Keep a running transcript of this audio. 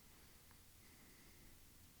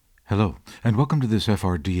Hello, and welcome to this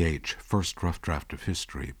FRDH, First Rough Draft of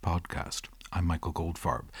History, podcast. I'm Michael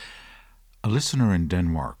Goldfarb. A listener in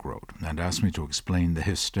Denmark wrote and asked me to explain the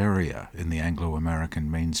hysteria in the Anglo-American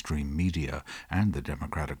mainstream media and the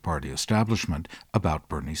Democratic Party establishment about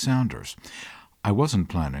Bernie Sanders. I wasn't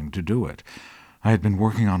planning to do it. I had been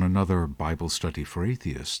working on another Bible Study for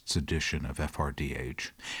Atheists edition of FRDH.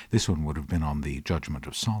 This one would have been on the Judgment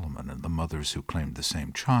of Solomon and the mothers who claimed the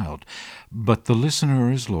same child. But the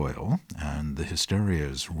listener is loyal, and the hysteria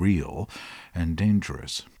is real and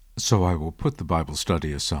dangerous. So I will put the Bible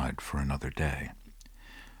study aside for another day.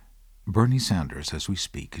 Bernie Sanders, as we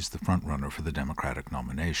speak, is the frontrunner for the Democratic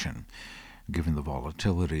nomination. Given the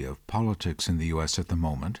volatility of politics in the U.S. at the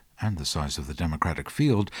moment, and the size of the Democratic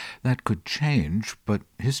field, that could change, but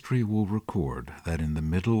history will record that in the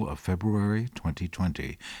middle of February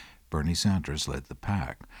 2020, Bernie Sanders led the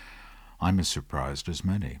pack. I'm as surprised as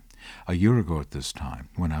many. A year ago at this time,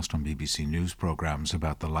 when asked on BBC News programs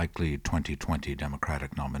about the likely 2020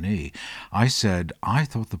 Democratic nominee, I said I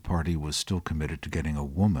thought the party was still committed to getting a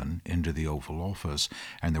woman into the Oval Office,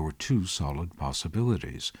 and there were two solid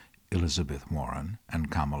possibilities: Elizabeth Warren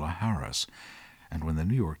and Kamala Harris. And when the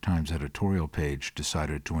New York Times editorial page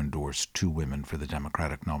decided to endorse two women for the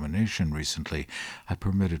Democratic nomination recently, I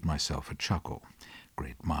permitted myself a chuckle.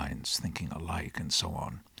 Great minds thinking alike, and so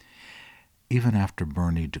on. Even after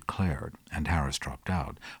Bernie declared and Harris dropped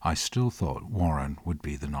out, I still thought Warren would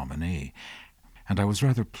be the nominee, and I was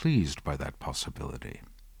rather pleased by that possibility.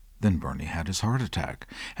 Then Bernie had his heart attack,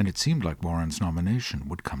 and it seemed like Warren's nomination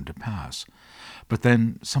would come to pass. But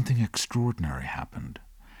then something extraordinary happened.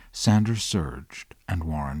 Sanders surged, and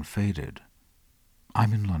Warren faded.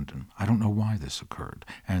 I'm in London. I don't know why this occurred,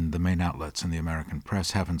 and the main outlets in the American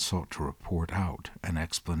press haven't sought to report out an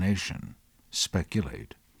explanation.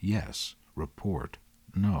 Speculate, yes. Report,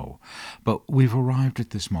 no. But we've arrived at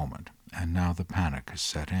this moment, and now the panic has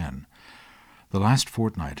set in. The last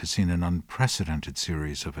fortnight has seen an unprecedented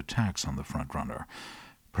series of attacks on the frontrunner.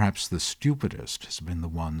 Perhaps the stupidest has been the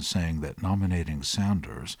one saying that nominating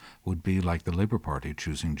Sanders would be like the Labour Party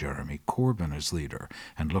choosing Jeremy Corbyn as leader,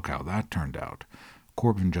 and look how that turned out.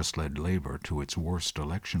 Corbyn just led Labour to its worst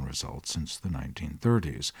election result since the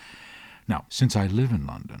 1930s. Now, since I live in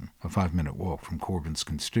London, a 5-minute walk from Corbyn's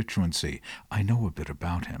constituency, I know a bit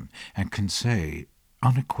about him, and can say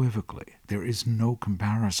unequivocally there is no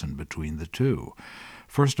comparison between the two.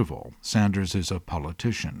 First of all, Sanders is a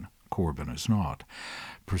politician. Corbyn is not.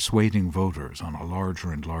 Persuading voters on a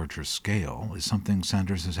larger and larger scale is something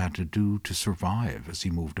Sanders has had to do to survive as he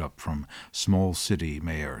moved up from small city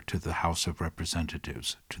mayor to the House of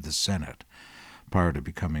Representatives to the Senate. Prior to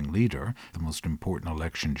becoming leader, the most important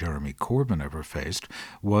election Jeremy Corbyn ever faced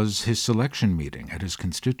was his selection meeting at his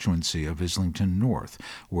constituency of Islington North,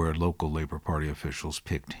 where local Labour Party officials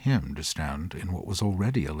picked him to stand in what was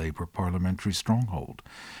already a Labour parliamentary stronghold.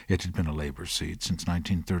 It had been a Labour seat since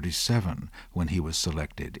 1937, when he was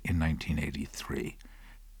selected in 1983.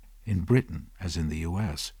 In Britain, as in the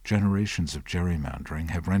U.S., generations of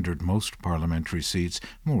gerrymandering have rendered most parliamentary seats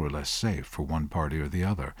more or less safe for one party or the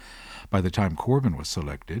other. By the time Corbyn was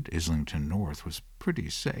selected, Islington North was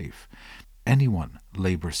pretty safe. Anyone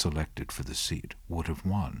Labour selected for the seat would have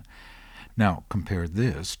won. Now, compare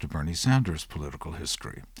this to Bernie Sanders' political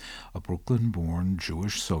history. A Brooklyn-born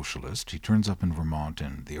Jewish socialist, he turns up in Vermont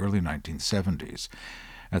in the early 1970s.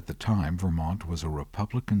 At the time, Vermont was a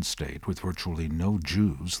Republican state with virtually no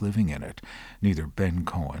Jews living in it. Neither Ben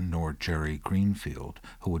Cohen nor Jerry Greenfield,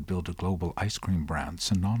 who would build a global ice cream brand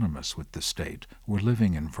synonymous with the state, were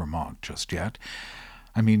living in Vermont just yet.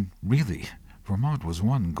 I mean, really, Vermont was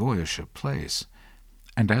one Goyish place.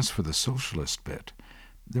 And as for the socialist bit,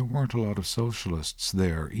 there weren't a lot of socialists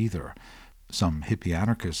there either. Some hippie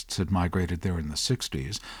anarchists had migrated there in the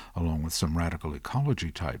 60s, along with some radical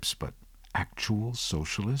ecology types, but actual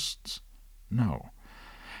socialists? No.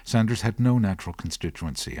 Sanders had no natural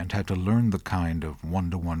constituency and had to learn the kind of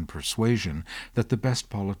one-to-one persuasion that the best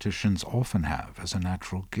politicians often have as a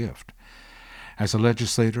natural gift. As a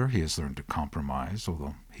legislator, he has learned to compromise.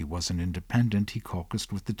 Although he was an independent, he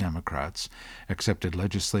caucused with the Democrats, accepted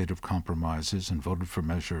legislative compromises, and voted for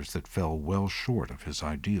measures that fell well short of his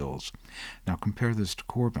ideals. Now compare this to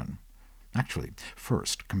Corbyn. Actually,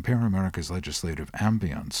 first, compare America's legislative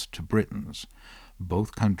ambience to Britain's.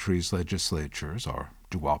 Both countries' legislatures are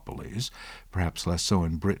duopolies, perhaps less so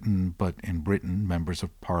in Britain, but in Britain, members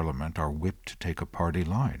of Parliament are whipped to take a party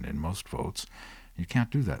line in most votes. You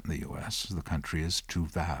can't do that in the U.S. The country is too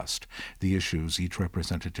vast. The issues each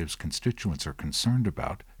representative's constituents are concerned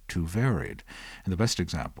about too varied. And the best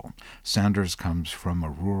example, Sanders comes from a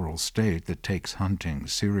rural state that takes hunting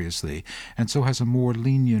seriously and so has a more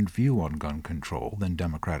lenient view on gun control than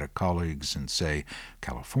Democratic colleagues in, say,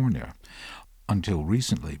 California. Until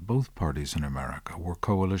recently, both parties in America were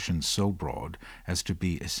coalitions so broad as to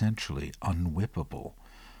be essentially unwhippable.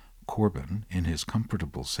 Corbyn, in his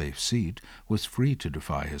comfortable safe seat, was free to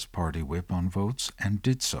defy his party whip on votes, and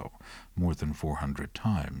did so, more than 400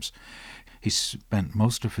 times. He spent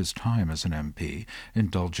most of his time as an MP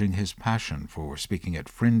indulging his passion for speaking at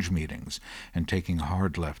fringe meetings and taking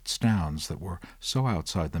hard left stands that were so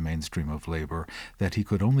outside the mainstream of Labour that he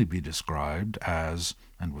could only be described as,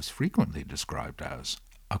 and was frequently described as,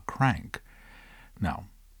 a crank. Now,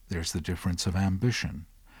 there's the difference of ambition.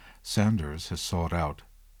 Sanders has sought out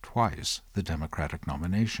twice the Democratic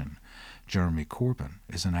nomination. Jeremy Corbyn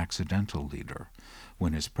is an accidental leader.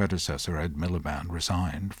 When his predecessor, Ed Miliband,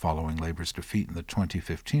 resigned following Labour's defeat in the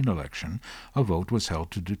 2015 election, a vote was held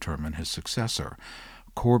to determine his successor.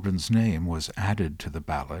 Corbyn's name was added to the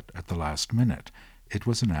ballot at the last minute. It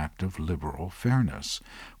was an act of liberal fairness.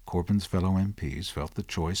 Corbyn's fellow MPs felt the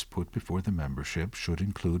choice put before the membership should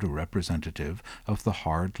include a representative of the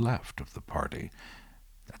hard left of the party.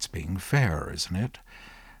 That's being fair, isn't it?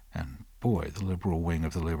 And boy, the liberal wing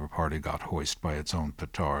of the Labour Party got hoist by its own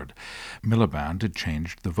petard. Miliband had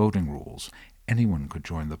changed the voting rules. Anyone could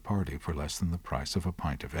join the party for less than the price of a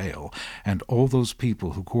pint of ale, and all those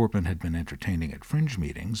people who Corbyn had been entertaining at fringe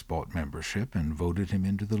meetings bought membership and voted him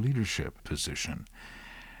into the leadership position.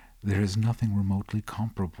 There is nothing remotely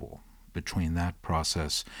comparable between that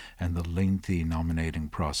process and the lengthy nominating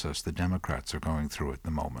process the Democrats are going through at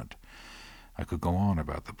the moment. I could go on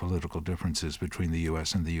about the political differences between the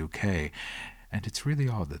U.S. and the U.K., and it's really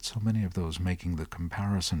odd that so many of those making the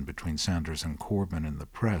comparison between Sanders and Corbyn in the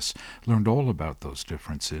press learned all about those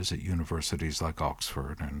differences at universities like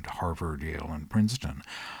Oxford and Harvard, Yale, and Princeton.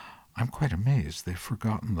 I'm quite amazed they've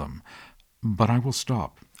forgotten them. But I will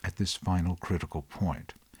stop at this final critical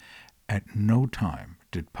point. At no time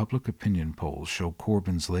did public opinion polls show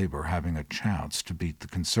Corbyn's Labour having a chance to beat the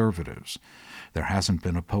Conservatives. There hasn't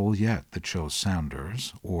been a poll yet that shows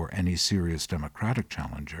Sanders, or any serious Democratic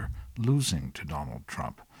challenger, losing to Donald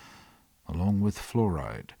Trump. Along with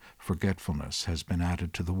fluoride, forgetfulness has been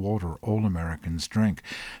added to the water all Americans drink,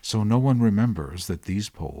 so no one remembers that these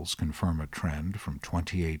polls confirm a trend from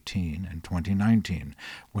 2018 and 2019,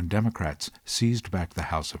 when Democrats seized back the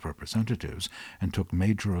House of Representatives and took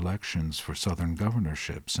major elections for Southern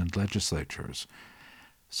governorships and legislatures.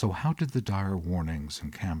 So how did the dire warnings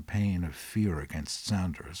and campaign of fear against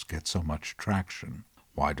Sanders get so much traction?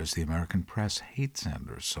 Why does the American press hate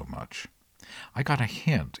Sanders so much? I got a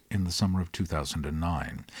hint in the summer of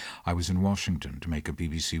 2009. I was in Washington to make a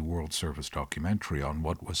BBC World Service documentary on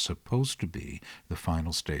what was supposed to be the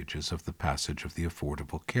final stages of the passage of the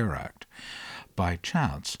Affordable Care Act. By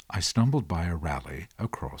chance, I stumbled by a rally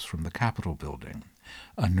across from the Capitol building.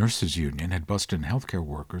 A nurses' union had bussed in healthcare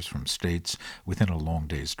workers from states within a long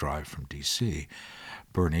day's drive from D.C.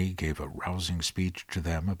 Bernie gave a rousing speech to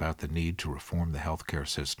them about the need to reform the healthcare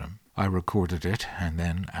system. I recorded it and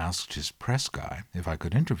then asked his press guy if I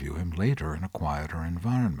could interview him later in a quieter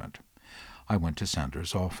environment. I went to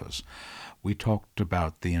Sanders' office. We talked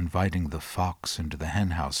about the inviting the fox into the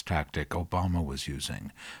henhouse tactic Obama was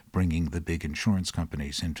using, bringing the big insurance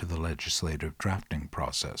companies into the legislative drafting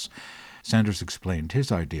process. Sanders explained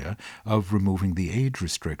his idea of removing the age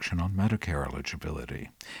restriction on Medicare eligibility,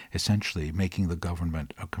 essentially making the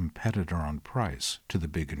government a competitor on price to the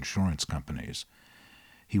big insurance companies.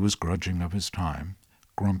 He was grudging of his time,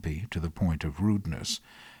 grumpy to the point of rudeness.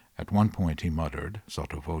 At one point he muttered,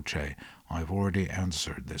 sotto voce, "I've already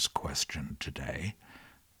answered this question today."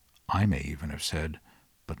 I may even have said,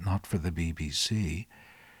 "But not for the BBC."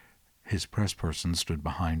 His press person stood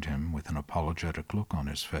behind him with an apologetic look on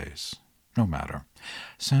his face. No matter.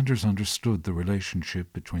 Sanders understood the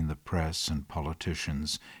relationship between the press and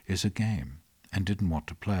politicians is a game, and didn't want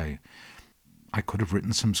to play. I could have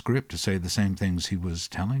written some script to say the same things he was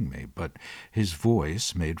telling me, but his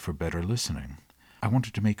voice made for better listening. I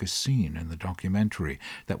wanted to make a scene in the documentary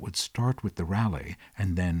that would start with the rally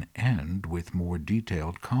and then end with more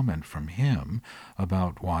detailed comment from him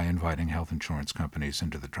about why inviting health insurance companies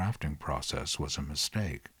into the drafting process was a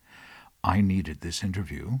mistake. I needed this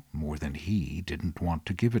interview more than he didn't want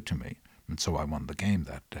to give it to me, and so I won the game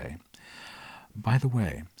that day. By the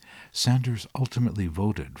way, Sanders ultimately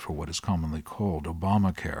voted for what is commonly called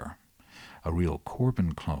Obamacare. A real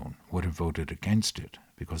Corbyn clone would have voted against it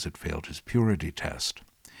because it failed his purity test.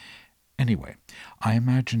 Anyway, I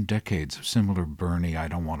imagine decades of similar Bernie I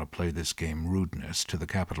don't want to play this game rudeness to the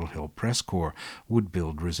Capitol Hill press corps would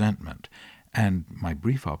build resentment, and my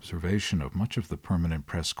brief observation of much of the permanent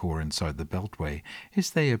press corps inside the Beltway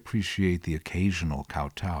is they appreciate the occasional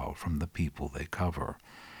kowtow from the people they cover.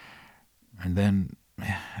 And then,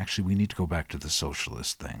 actually, we need to go back to the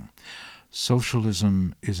socialist thing.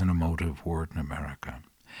 Socialism is an emotive word in America.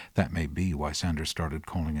 That may be why Sanders started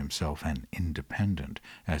calling himself an independent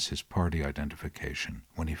as his party identification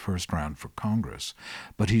when he first ran for Congress.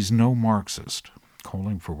 But he's no Marxist,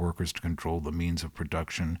 calling for workers to control the means of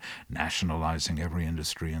production, nationalizing every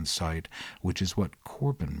industry in sight, which is what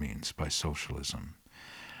Corbyn means by socialism.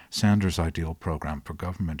 Sanders' ideal program for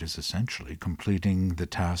government is essentially completing the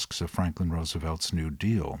tasks of Franklin Roosevelt's New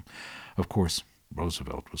Deal. Of course,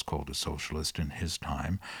 Roosevelt was called a socialist in his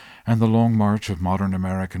time, and the long march of modern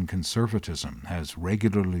American conservatism has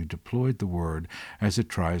regularly deployed the word as it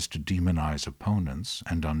tries to demonize opponents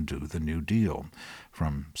and undo the New Deal,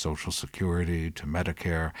 from Social Security to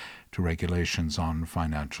Medicare to regulations on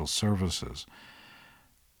financial services.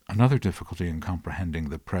 Another difficulty in comprehending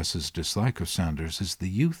the press's dislike of Sanders is the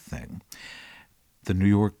youth thing. The New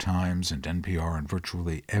York Times and NPR and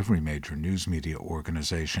virtually every major news media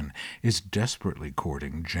organization is desperately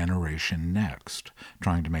courting Generation Next,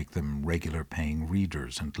 trying to make them regular paying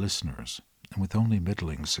readers and listeners, and with only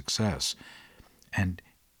middling success. And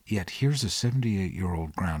yet here's a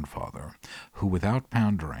 78-year-old grandfather who, without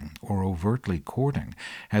pandering or overtly courting,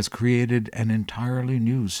 has created an entirely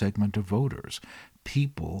new segment of voters,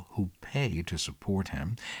 people who pay to support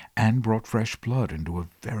him, and brought fresh blood into a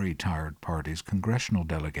very tired party's congressional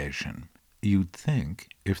delegation. You'd think,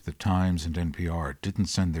 if the Times and NPR didn't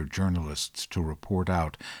send their journalists to report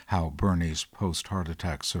out how Bernie's post-heart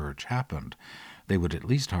attack surge happened, they would at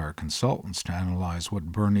least hire consultants to analyze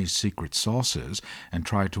what Bernie's secret sauce is and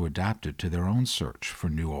try to adapt it to their own search for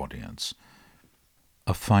new audience.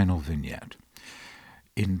 A final vignette.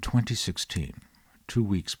 In 2016, 2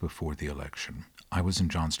 weeks before the election, I was in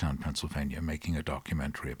Johnstown, Pennsylvania, making a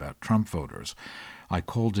documentary about Trump voters. I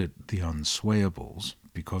called it The Unswayables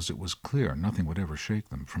because it was clear nothing would ever shake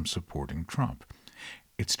them from supporting Trump.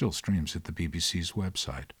 It still streams at the BBC's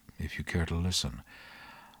website, if you care to listen.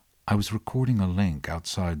 I was recording a link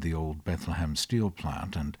outside the old Bethlehem steel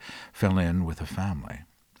plant and fell in with a family,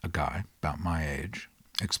 a guy about my age,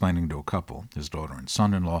 explaining to a couple, his daughter and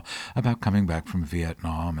son-in-law, about coming back from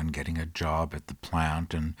Vietnam and getting a job at the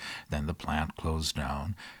plant, and then the plant closed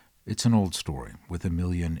down. It's an old story with a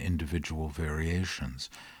million individual variations.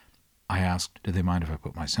 I asked, did they mind if I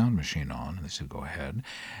put my sound machine on? And they said, go ahead.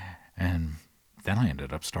 And then I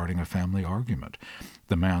ended up starting a family argument.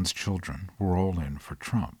 The man's children were all in for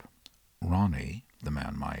Trump. Ronnie, the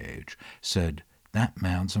man my age, said, that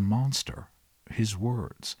man's a monster. His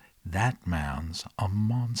words, that man's a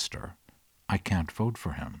monster. I can't vote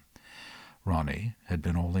for him. Ronnie had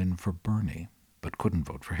been all in for Bernie, but couldn't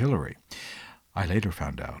vote for Hillary. I later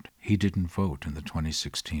found out he didn't vote in the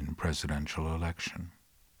 2016 presidential election.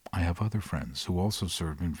 I have other friends who also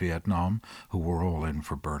served in Vietnam who were all in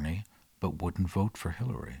for Bernie, but wouldn't vote for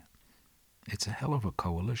Hillary. It's a hell of a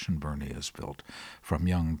coalition Bernie has built, from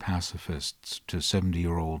young pacifists to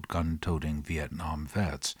 70-year-old gun-toting Vietnam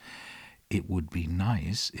vets. It would be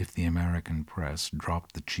nice if the American press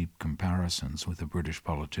dropped the cheap comparisons with a British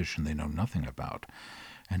politician they know nothing about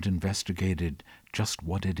and investigated just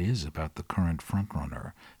what it is about the current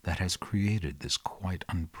frontrunner that has created this quite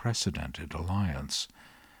unprecedented alliance.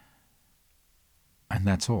 And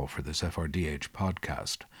that's all for this FRDH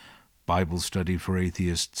podcast. Bible study for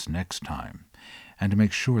atheists next time. And to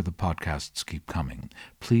make sure the podcasts keep coming,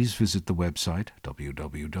 please visit the website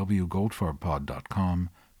www.goldfarbpod.com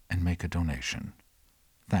and make a donation.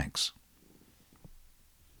 Thanks.